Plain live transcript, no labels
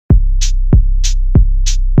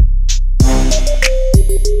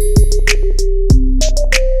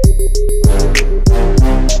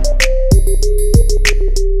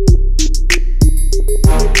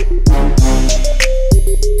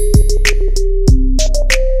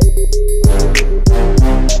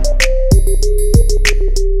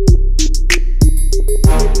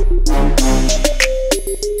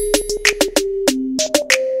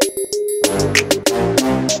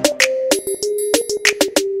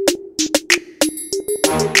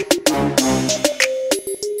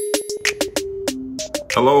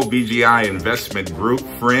Hello, BGI Investment Group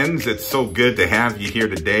friends. It's so good to have you here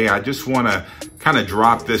today. I just want to kind of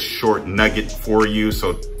drop this short nugget for you.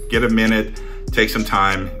 So get a minute, take some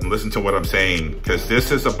time and listen to what I'm saying, because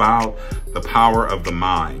this is about the power of the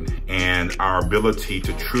mind and our ability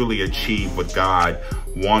to truly achieve what God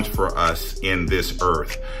wants for us in this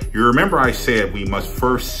earth. You remember I said we must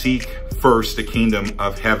seek first the kingdom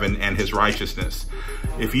of heaven and his righteousness.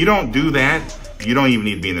 If you don't do that, you don't even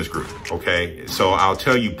need to be in this group, okay? So I'll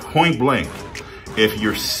tell you point blank, if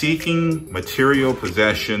you're seeking material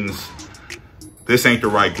possessions, this ain't the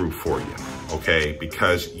right group for you, okay?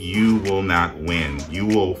 Because you will not win. You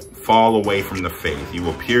will fall away from the faith. You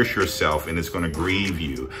will pierce yourself, and it's going to grieve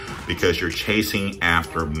you because you're chasing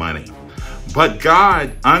after money. But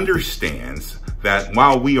God understands that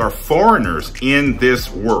while we are foreigners in this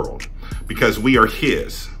world, because we are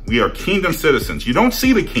his, we are kingdom citizens. You don't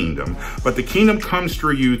see the kingdom, but the kingdom comes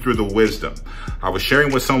through you through the wisdom. I was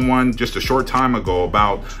sharing with someone just a short time ago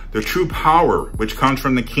about the true power which comes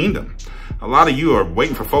from the kingdom. A lot of you are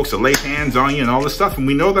waiting for folks to lay hands on you and all this stuff. And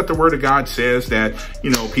we know that the word of God says that,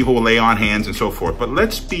 people will lay on hands and so forth. But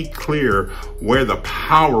let's be clear where the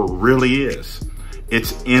power really is.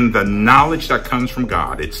 It's in the knowledge that comes from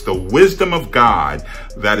God. It's the wisdom of God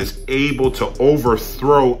that is able to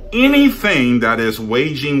overthrow anything that is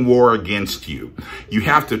waging war against you. You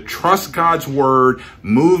have to trust God's word,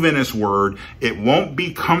 move in his word. It won't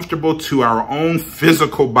be comfortable to our own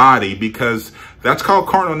physical body, because that's called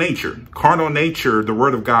carnal nature. Carnal nature, the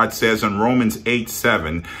word of God says in Romans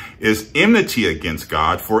 8:7, is enmity against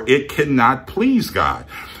God, for it cannot please God.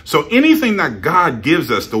 So anything that God gives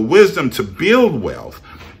us, the wisdom to build wealth,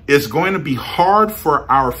 is going to be hard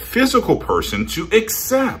for our physical person to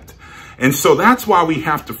accept. And so that's why we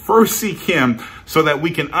have to first seek him, so that we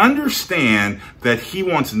can understand that he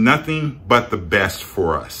wants nothing but the best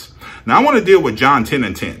for us. Now I want to deal with John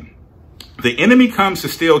 10:10. The enemy comes to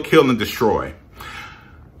steal, kill, and destroy.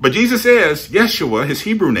 But Jesus says, Yeshua, his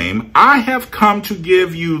Hebrew name, I have come to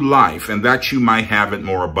give you life, and that you might have it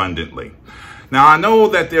more abundantly. Now, I know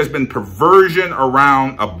that there's been perversion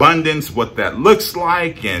around abundance, what that looks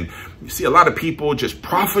like, and you see a lot of people just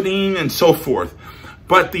profiting and so forth.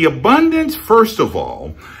 But the abundance, first of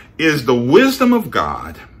all, is the wisdom of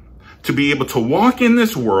God to be able to walk in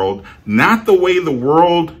this world, not the way the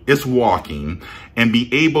world is walking, and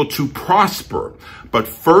be able to prosper. But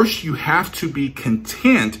first, you have to be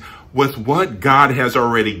content with what God has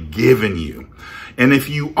already given you. And if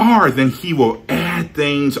you are, then he will add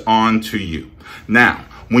things on to you. Now,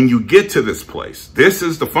 when you get to this place, this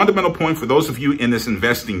is the fundamental point for those of you in this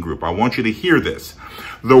investing group. I want you to hear this.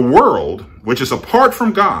 The world, which is apart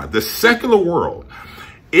from God, the secular world,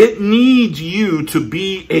 it needs you to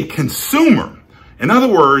be a consumer. In other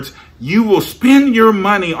words, you will spend your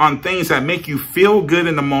money on things that make you feel good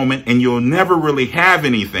in the moment, and you'll never really have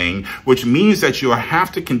anything, which means that you'll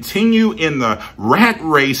have to continue in the rat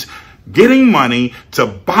race, getting money to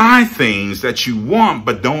buy things that you want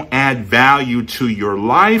but don't add value to your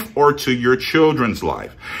life or to your children's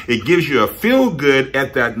life. It gives you a feel good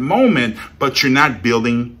at that moment, but you're not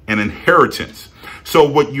building an inheritance. So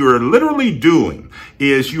what you're literally doing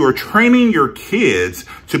is you are training your kids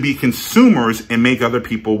to be consumers and make other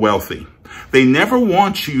people wealthy. They never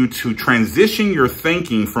want you to transition your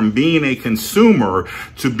thinking from being a consumer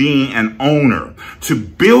to being an owner, to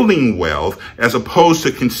building wealth, as opposed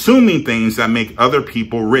to consuming things that make other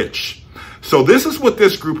people rich. So this is what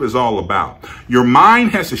this group is all about. Your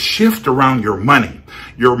mind has to shift around your money.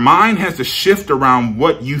 Your mind has to shift around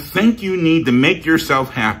what you think you need to make yourself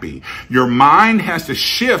happy. Your mind has to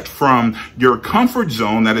shift from your comfort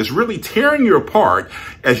zone that is really tearing you apart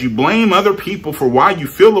as you blame other people for why you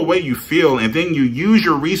feel the way you feel, and then you use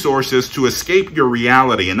your resources to escape your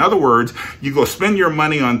reality. In other words, you go spend your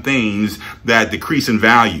money on things that decrease in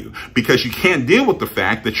value because you can't deal with the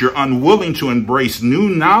fact that you're unwilling to embrace new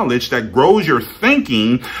knowledge that grows your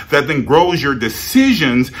thinking, that then grows your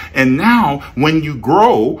decisions. And now when you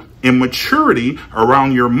grow in maturity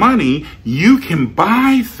around your money, you can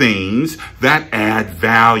buy things that add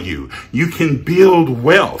value. You can build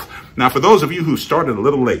wealth. Now, for those of you who started a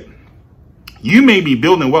little late, you may be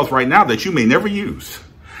building wealth right now that you may never use.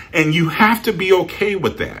 And you have to be okay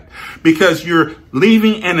with that, because you're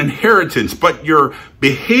leaving an inheritance, but your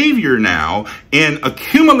behavior now in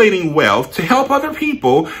accumulating wealth to help other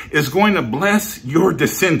people is going to bless your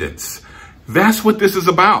descendants. That's what this is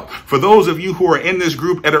about. For those of you who are in this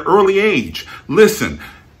group at an early age, listen,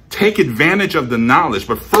 take advantage of the knowledge,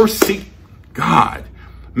 but first seek God.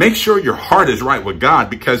 Make sure your heart is right with God,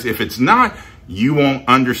 because if it's not, you won't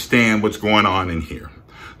understand what's going on in here.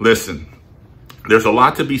 Listen, there's a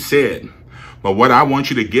lot to be said But what I want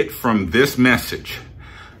you to get from this message,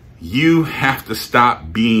 you have to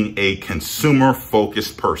stop being a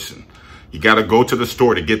consumer-focused person. You got to go to the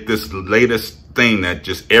store to get this latest thing that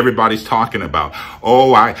just everybody's talking about.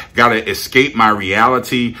 Oh, I got to escape my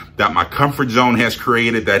reality that my comfort zone has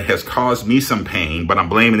created that has caused me some pain, but I'm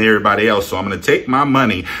blaming everybody else. So I'm going to take my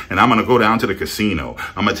money and I'm going to go down to the casino.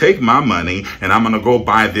 I'm going to take my money and I'm going to go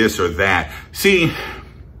buy this or that. See,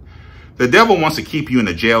 the devil wants to keep you in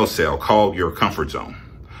a jail cell called your comfort zone.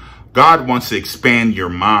 God wants to expand your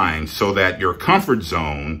mind so that your comfort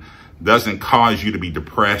zone doesn't cause you to be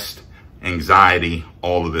depressed, anxiety,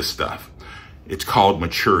 all of this stuff. It's called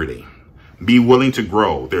maturity. Be willing to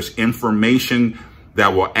grow. There's information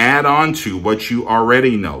that will add on to what you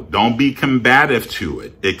already know. Don't be combative to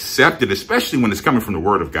it. Accept it, especially when it's coming from the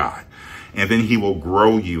Word of God. And then He will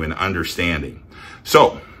grow you in understanding.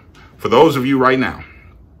 So, for those of you right now,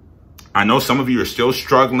 I know some of you are still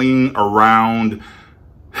struggling around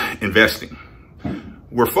investing.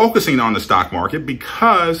 We're focusing on the stock market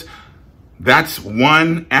because that's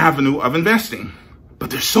one avenue of investing.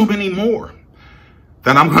 But there's so many more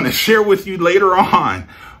that I'm going to share with you later on.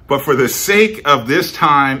 But for the sake of this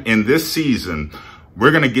time in this season, we're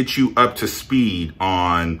going to get you up to speed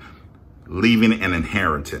on leaving an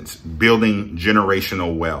inheritance, building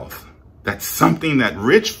generational wealth. That's something that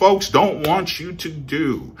rich folks don't want you to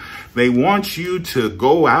do. They want you to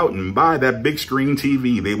go out and buy that big screen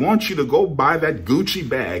TV. They want you to go buy that Gucci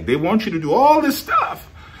bag. They want you to do all this stuff.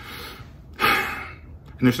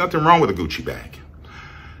 And there's nothing wrong with a Gucci bag.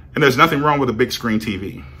 And there's nothing wrong with a big screen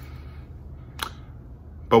TV.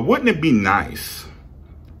 But wouldn't it be nice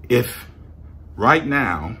if right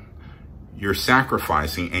now you're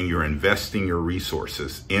sacrificing and you're investing your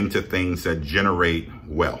resources into things that generate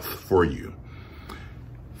wealth for you?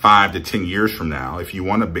 5 to 10 years from now, if you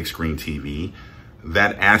want a big screen TV,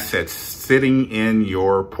 that asset sitting in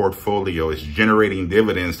your portfolio is generating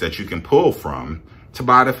dividends that you can pull from to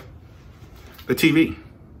buy the TV.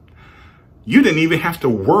 You didn't even have to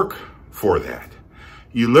work for that.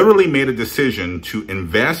 You literally made a decision to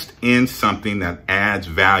invest in something that adds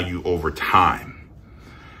value over time.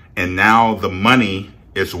 And now the money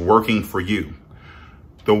is working for you.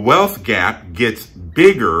 The wealth gap gets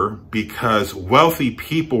bigger because wealthy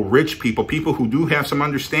people, rich people, people who do have some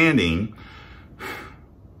understanding,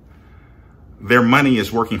 their money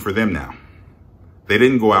is working for them now. They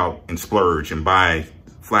didn't go out and splurge and buy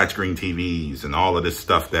flat screen TVs and all of this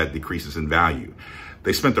stuff that decreases in value.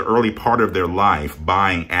 They spent the early part of their life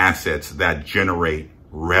buying assets that generate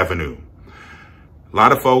revenue. A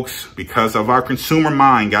lot of folks, because of our consumer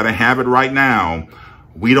mind, got to have it right now.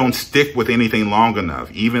 We don't stick with anything long enough.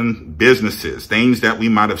 Even businesses, things that we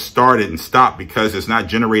might have started and stopped because it's not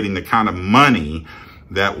generating the kind of money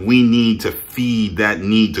that we need to feed that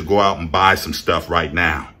need to go out and buy some stuff right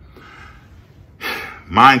now.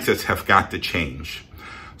 Mindsets have got to change.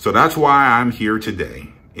 So that's why I'm here today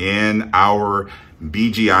in our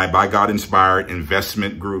BGI, by God Inspired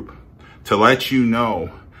Investment Group, to let you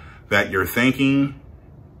know that your thinking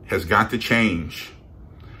has got to change.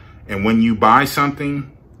 And when you buy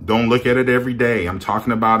something, don't look at it every day. I'm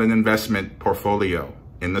talking about an investment portfolio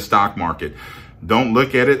in the stock market. Don't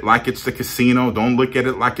look at it like it's the casino. Don't look at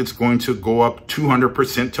it like it's going to go up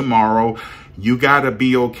 200% tomorrow. You got to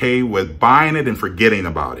be okay with buying it and forgetting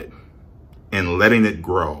about it and letting it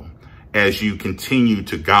grow as you continue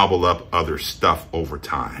to gobble up other stuff over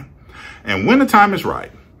time. And when the time is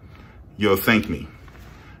right, you'll thank me.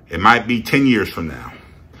 It might be 10 years from now,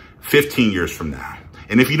 15 years from now.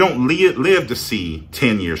 And if you don't live to see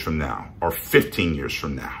 10 years from now or 15 years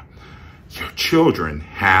from now, your children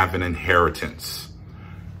have an inheritance.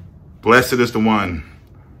 Blessed is the one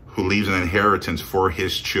who leaves an inheritance for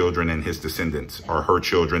his children and his descendants, or her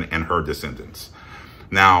children and her descendants.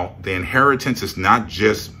 Now, the inheritance is not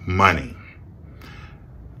just money.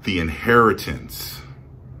 The inheritance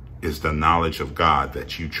is the knowledge of God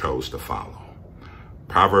that you chose to follow.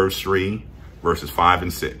 Proverbs 3, verses 5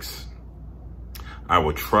 and 6. I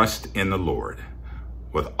will trust in the Lord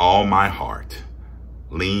with all my heart.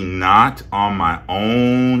 Lean not on my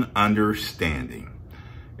own understanding.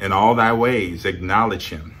 In all thy ways acknowledge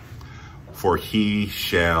him, for he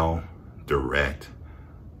shall direct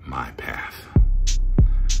my path.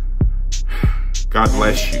 God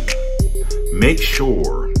bless you. Make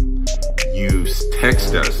sure you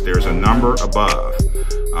text us. There's a number above.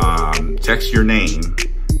 Text your name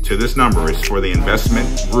to this number. It's for the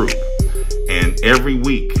investment group. And every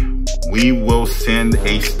week, we will send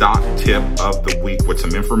a stock tip of the week with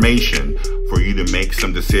some information for you to make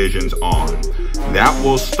some decisions on. That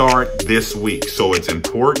will start this week. So it's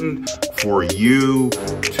important for you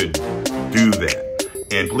to do that.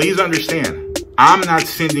 And please understand, I'm not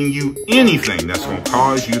sending you anything that's going to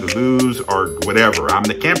cause you to lose or whatever. I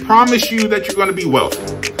can't promise you that you're going to be wealthy.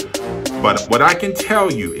 But what I can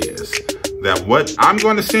tell you is that what I'm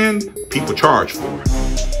going to send, people charge for.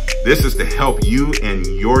 This is to help you and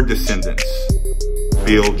your descendants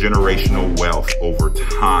build generational wealth over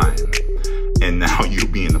time. And now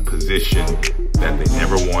you'll be in a position that they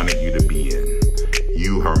never wanted you to be in.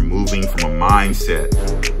 You are moving from a mindset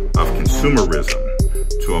of consumerism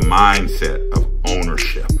to a mindset of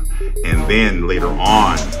ownership. And then later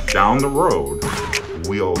on down the road,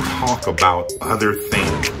 we'll talk about other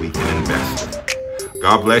things we can invest in.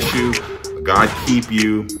 God bless you. God keep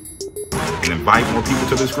you. And invite more people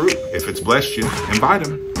to this group. If it's blessed you, invite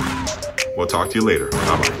them. We'll talk to you later.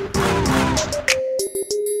 Bye-bye.